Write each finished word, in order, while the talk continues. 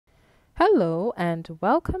Hello, and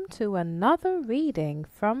welcome to another reading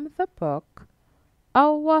from the book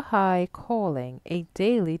Our High Calling, a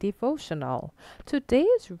Daily Devotional.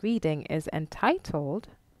 Today's reading is entitled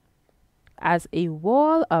As a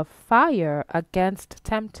Wall of Fire Against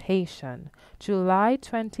Temptation, July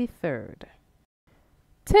 23rd.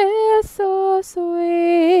 'Tis so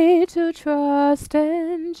sweet to trust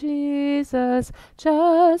in Jesus,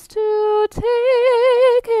 just to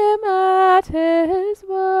take him at his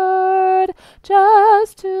word,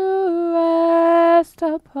 just to rest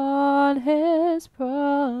upon his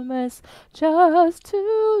promise, just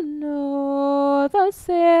to know thus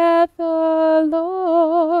saith the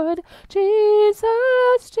Lord.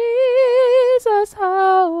 Jesus, Jesus,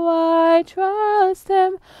 how I trust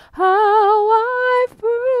him, how I've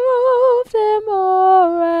proved him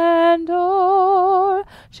o'er and o'er.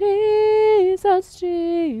 Jesus,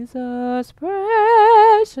 Jesus,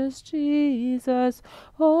 precious Jesus,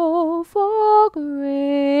 oh, for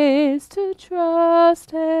grace to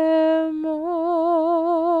trust him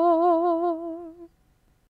more.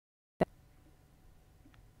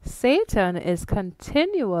 Satan is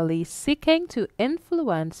continually seeking to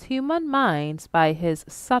influence human minds by his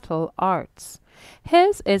subtle arts.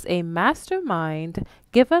 His is a mastermind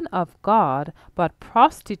given of God, but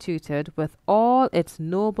prostituted with all its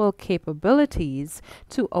noble capabilities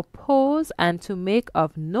to oppose and to make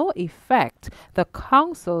of no effect the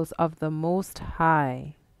counsels of the Most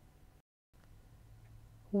High.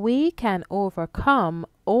 We can overcome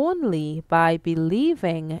only by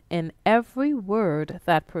believing in every word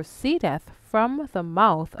that proceedeth from the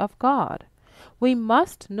mouth of God. We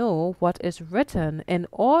must know what is written in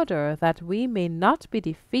order that we may not be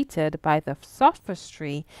defeated by the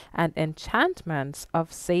sophistry and enchantments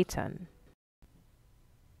of Satan.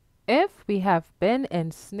 If we have been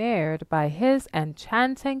ensnared by his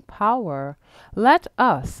enchanting power, let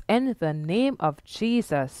us, in the name of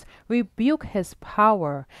Jesus, rebuke his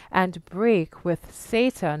power and break with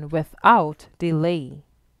Satan without delay.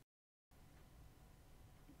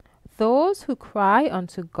 Those who cry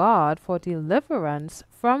unto God for deliverance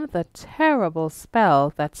from the terrible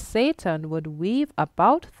spell that Satan would weave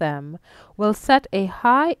about them will set a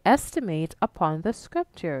high estimate upon the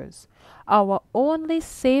Scriptures. Our only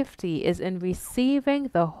safety is in receiving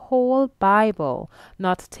the whole Bible,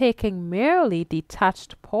 not taking merely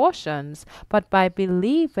detached portions, but by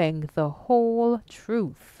believing the whole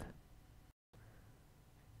truth.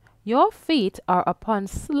 Your feet are upon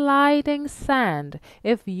sliding sand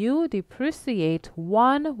if you depreciate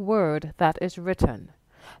one word that is written.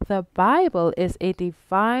 The Bible is a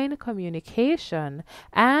divine communication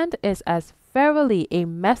and is as verily a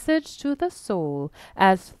message to the soul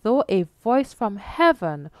as though a voice from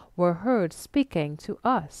heaven were heard speaking to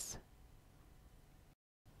us.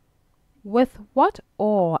 With what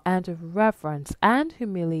awe and reverence and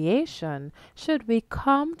humiliation should we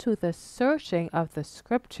come to the searching of the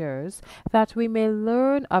Scriptures, that we may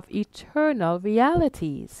learn of eternal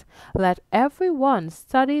realities. Let every one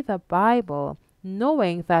study the Bible,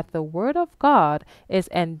 knowing that the Word of God is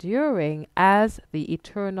enduring as the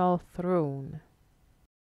eternal throne.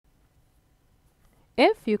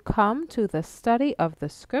 If you come to the study of the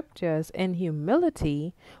Scriptures in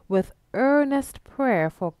humility, with earnest prayer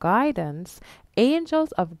for guidance,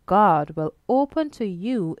 angels of God will open to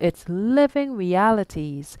you its living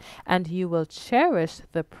realities, and you will cherish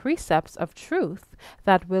the precepts of truth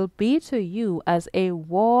that will be to you as a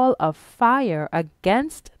wall of fire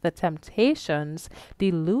against the temptations,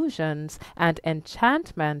 delusions, and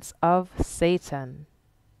enchantments of Satan.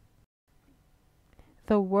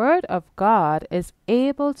 The Word of God is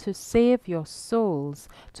able to save your souls,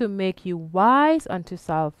 to make you wise unto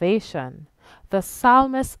salvation. The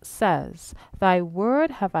psalmist says, Thy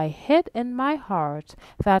word have I hid in my heart,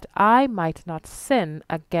 that I might not sin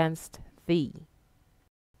against thee.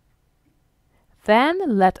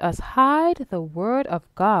 Then let us hide the word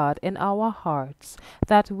of God in our hearts,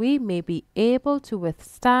 that we may be able to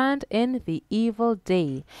withstand in the evil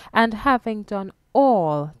day, and having done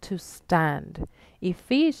all to stand.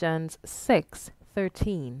 Ephesians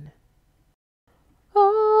 6:13.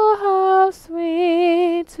 Oh, how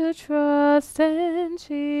sweet to trust in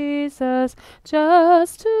Jesus,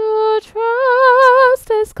 just to trust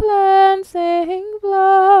his cleansing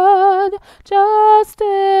blood, just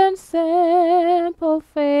in simple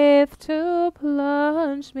faith to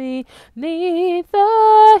plunge me 'neath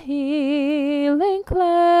the healing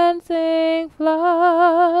cleansing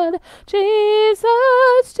flood.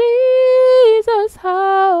 Jesus, Jesus,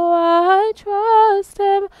 how I trust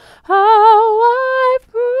him, how I've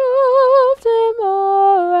proved him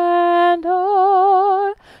o'er and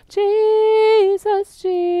o'er. Jesus,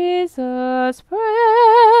 Jesus. Jesus,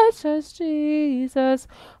 precious Jesus,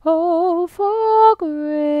 oh, for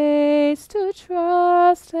grace to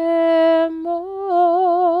trust Him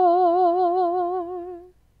more.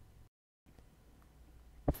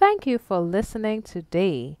 Thank you for listening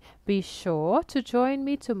today. Be sure to join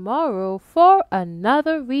me tomorrow for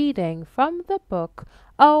another reading from the book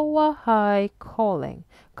Our High Calling.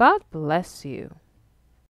 God bless you.